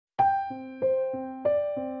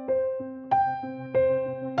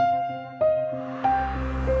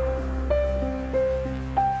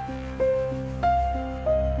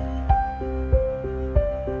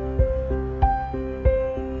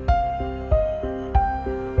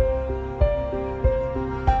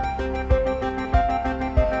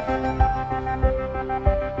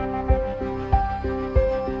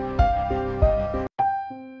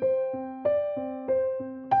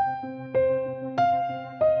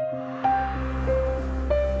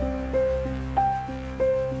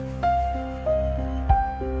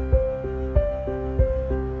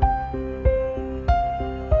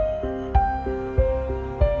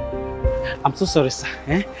I'm so sorry, sir.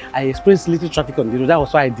 I experienced little traffic on the road. That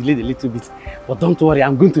was why I delayed a little bit. But don't worry,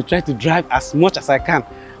 I'm going to try to drive as much as I can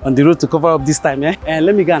on the road to cover up this time. And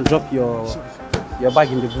let me go and drop your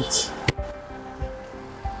bag in the boot.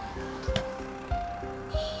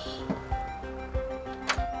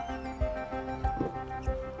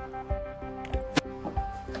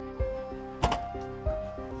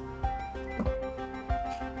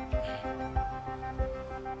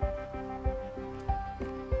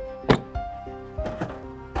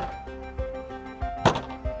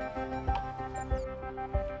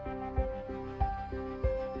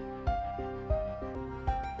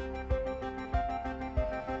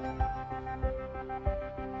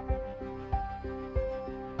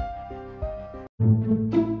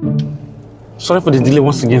 Sorry for the delay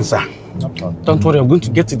once again, sir. No problem. Don't worry, I'm going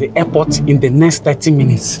to get to the airport in the next 30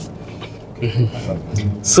 minutes.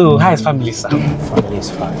 So, how is family, sir? Family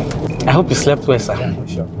is fine. I hope you slept well, sir. Yeah,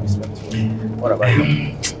 sure, I slept well. What about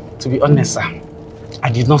you? To be honest, sir,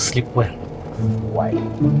 I did not sleep well. Why?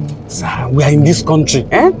 Sir, we are in this country.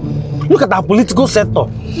 Look at our political sector.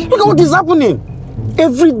 Look at what is happening.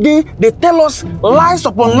 Every day, they tell us lies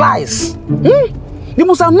upon lies. The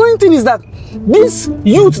most annoying thing is that these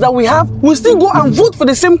youths that we have will still go and vote for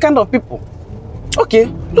the same kind of people. Okay,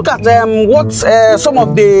 look at what some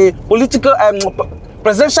of the political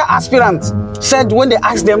presidential aspirants said when they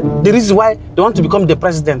asked them the reason why they want to become the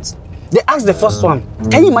president. They asked the first one.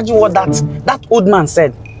 Can you imagine what that old man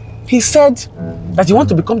said? He said that he wants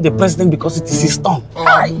to become the president because it is his turn.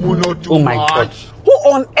 Oh my God. Who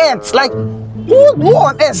on earth, like, who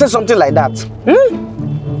on earth says something like that?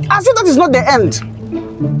 I said that is not the end.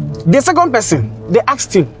 The second person, they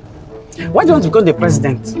asked him, why do you want to become the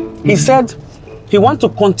president? He said he wants to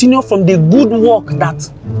continue from the good work that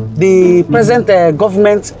the present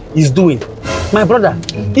government is doing. My brother,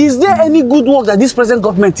 is there any good work that this present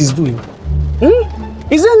government is doing?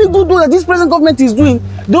 Is there any good work that this present government is doing?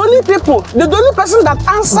 The only person that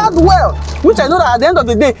answered well, which I know that at the end of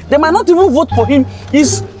the day, they might not even vote for him,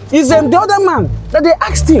 is the other man that they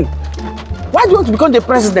asked him, why do you want to become the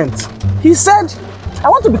president? He said, I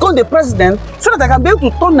want to become the president so that I can be able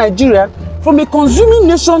to turn Nigeria from a consuming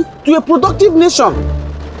nation to a productive nation.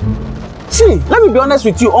 See, let me be honest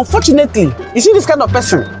with you. Unfortunately, you see this kind of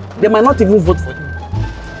person, they might not even vote for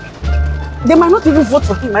him. They might not even vote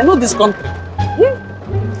for him. I know this country.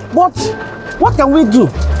 But what can we do?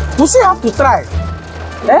 We still have to try.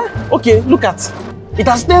 Okay, look at it.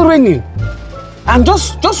 Has still raining. And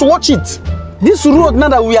just watch it. This road now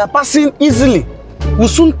that we are passing easily will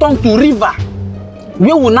soon turn to river.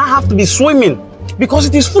 We will now have to be swimming because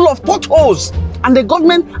it is full of potholes and the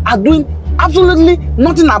government are doing absolutely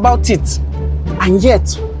nothing about it. And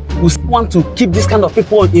yet, we still want to keep this kind of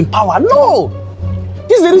people in power. No!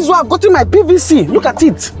 This is the reason why I've gotten my PVC. Look at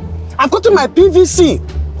it. I've gotten my PVC.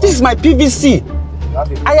 This is my PVC.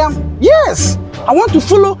 Yes! I want to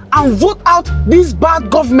follow and vote out this bad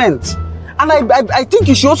government. And I think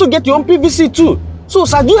you should also get your own PVC too. So,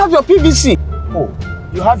 sir, do you have your PVC? Oh,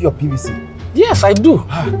 you have your PVC? Yes, I do.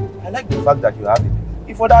 I like the fact that you have it.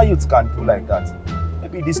 If other youths can do like that,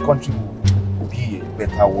 maybe this country will be a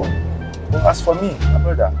better one. But as for me, my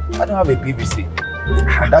brother, I don't have a PVC.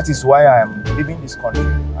 And that is why I am leaving this country.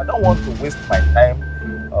 I don't want to waste my time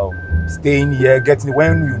staying here,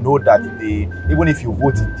 when you know that even if you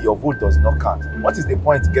vote, your vote does not count. What is the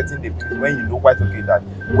point getting the PVC when you know quite okay that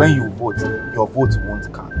when you vote, your vote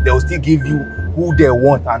won't count? They will still give you who they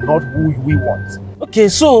want and not who we want. Okay,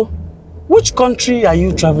 so which country are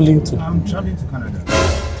you traveling to? I'm traveling to Canada.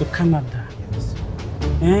 To Canada?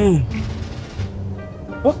 Yes.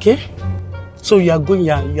 Okay. So you are going,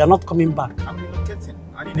 you are not coming back? I'm relocating.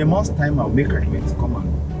 And in a month's time, I'll make arrangements to come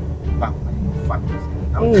and back my family.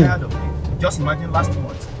 I'm tired of it. Just imagine last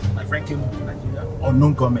month, my friend came to Nigeria,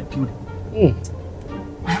 unknown government killed him.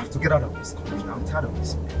 I have to get out of this country. I'm tired of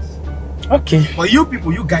this place. Okay. But you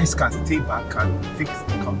people, you guys can stay back and fix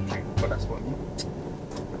the country. But as for me,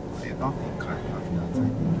 I don't think I have that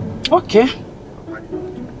time. Okay.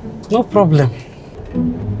 No problem.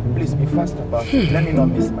 Please be fast about it. Let me not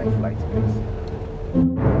miss my flight, please.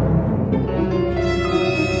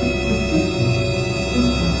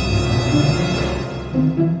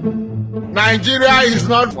 Nigeria is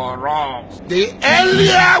not for us. The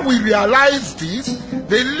earlier we realize this,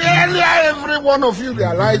 the earlier every one of you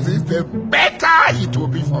realizes, the better it will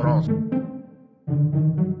be for us.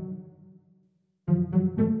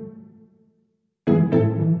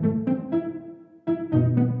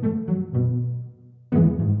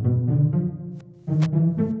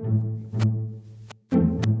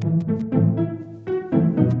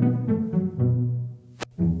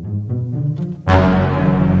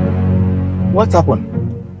 What happened?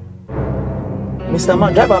 Mr.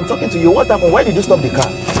 Man, driver, I'm talking to you. What happened? Why did you stop the car?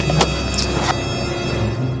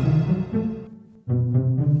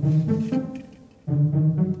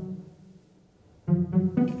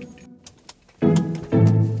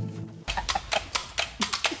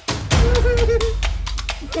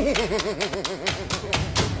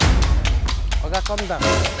 Oga, calm down.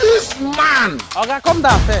 This man! Oga, calm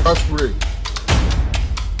down first. Let's pray.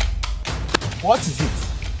 What is it?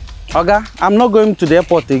 Oga, I'm not going to the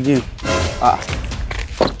airport again.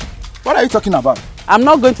 What are you talking about? I'm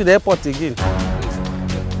not going to the airport again.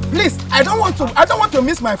 Please, I don't want to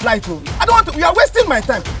miss my flight. Oh. I don't want to. You are wasting my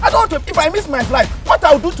time. I don't want to. If I miss my flight, what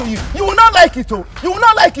I'll do to you? You will not like it. Oh. You will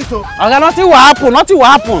not like it. Oh. Oga, nothing will happen. Nothing will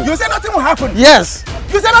happen. You say nothing will happen. Yes.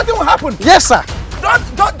 You say nothing will happen. Yes, sir. Don't.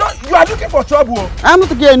 You are looking for trouble. Oh. I'm not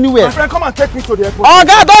going anywhere. My friend, come and take me to the airport.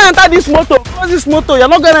 Oga, don't enter this motor. Close this motor. You're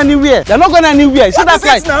not going anywhere. You're not going anywhere. You see that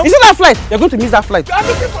flight? You see that flight? You're going to miss that flight. You are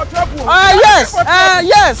looking for trouble. Yes.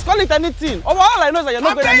 Yes. Call it anything. All I know is that you're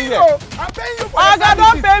not going anywhere. I'm paying you for Oga,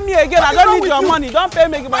 don't pay me again. I don't need your money. Don't pay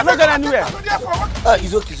me again. I'm not going anywhere.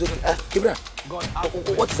 It's okay. Kbrown,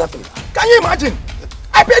 what is happening? Can you imagine?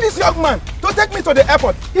 I paid this young man to take me to the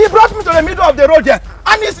airport. He brought me to the middle of the road here,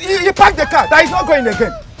 and he parked the car. That is not going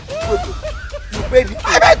again. You paid it?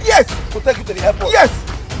 I paid, yes. To take you to the airport? Yes.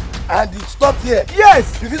 And it stopped here?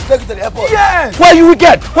 Yes. You need to take you to the airport? Yes. Why are you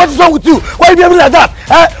wicked? What is wrong with you? Why are you behaving like that?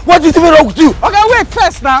 What is even wrong with you? Okay, wait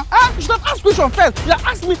first now. You should ask question first. You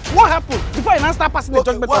ask me what happened before you now start passing the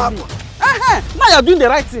judgment on me. Now you're doing the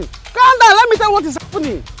right thing. Calm down. Let me tell you what is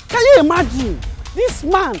happening. Can you imagine? This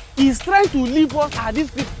man is trying to leave us at this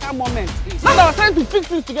critical moment. Now that we're trying to fix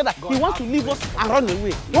things together, he wants to leave us and run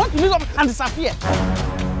away. He wants to leave us and disappear.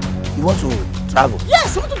 You want to travel?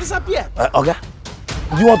 Yes, he wants to disappear. Okay.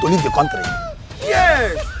 Do you want to leave the country?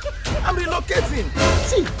 Yes. I'm relocating.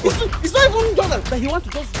 See, it's not even just that he wants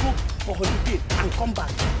to just go for holiday and come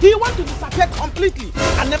back. He wants to disappear completely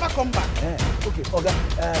and never come back. Okay, okay.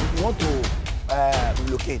 You want to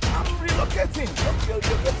relocate? I'm relocating. Okay,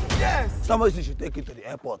 relocating. Yes. Somebody should take him to the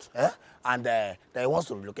airport, and that he wants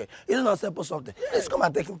to relocate. Is it not simple something? Yes. Let's come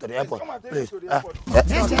and take him to the airport. Please.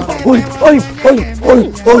 Hold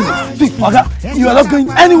it. See, okay, you are not going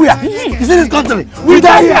anywhere. You see this country? We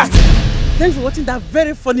die here. Thanks for watching that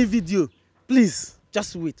very funny video. Please,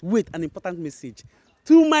 just wait, an important message.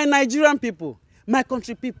 To my Nigerian people, my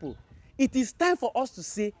country people, it is time for us to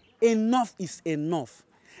say enough is enough.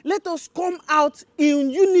 Let us come out in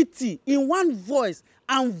unity, in one voice,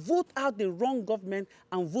 and vote out the wrong government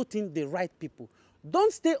and vote in the right people.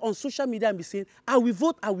 Don't stay on social media and be saying, I will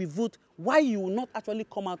vote, why you will not actually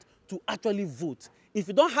come out to actually vote. If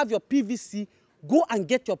you don't have your PVC, go and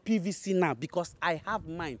get your PVC now, because I have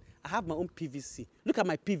mine. I have my own PVC. Look at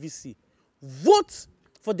my PVC. Vote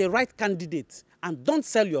for the right candidate and don't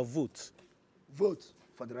sell your vote. Vote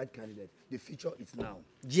for the right candidate. The future is now.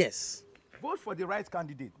 Yes. Vote for the right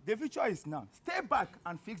candidate. The future is now. Stay back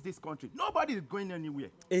and fix this country. Nobody is going anywhere.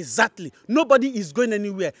 Exactly. Nobody is going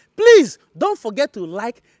anywhere. Please don't forget to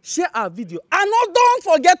like, share our video, and don't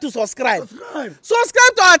forget to subscribe.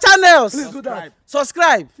 Subscribe to our channels. Please do that.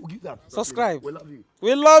 Subscribe. We'll give that. Subscribe. We love you.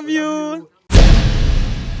 We love you.